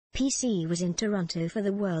PC was in Toronto for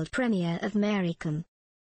the world premiere of Maricum.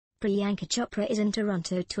 Priyanka Chopra is in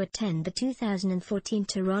Toronto to attend the 2014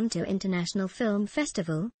 Toronto International Film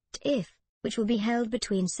Festival, TIFF, which will be held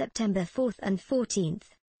between September 4th and 14th,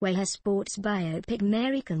 where her sports biopic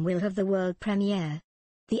Maricum will have the world premiere.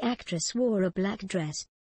 The actress wore a black dress.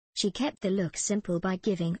 She kept the look simple by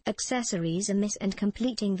giving accessories a miss and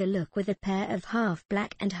completing the look with a pair of half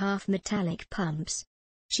black and half metallic pumps.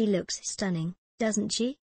 She looks stunning, doesn't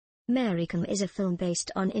she? Maricum is a film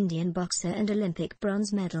based on Indian boxer and Olympic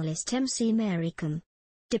bronze medalist MC Maricum,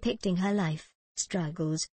 depicting her life,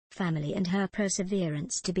 struggles, family and her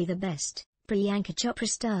perseverance to be the best. Priyanka Chopra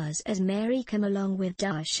stars as Maricum along with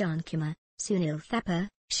Darshan Kumar, Sunil Thapar,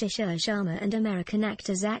 Shishir Sharma and American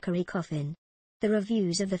actor Zachary Coffin. The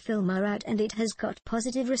reviews of the film are out and it has got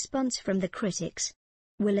positive response from the critics.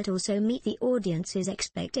 Will it also meet the audience's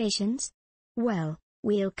expectations? Well,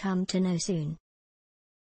 we'll come to know soon.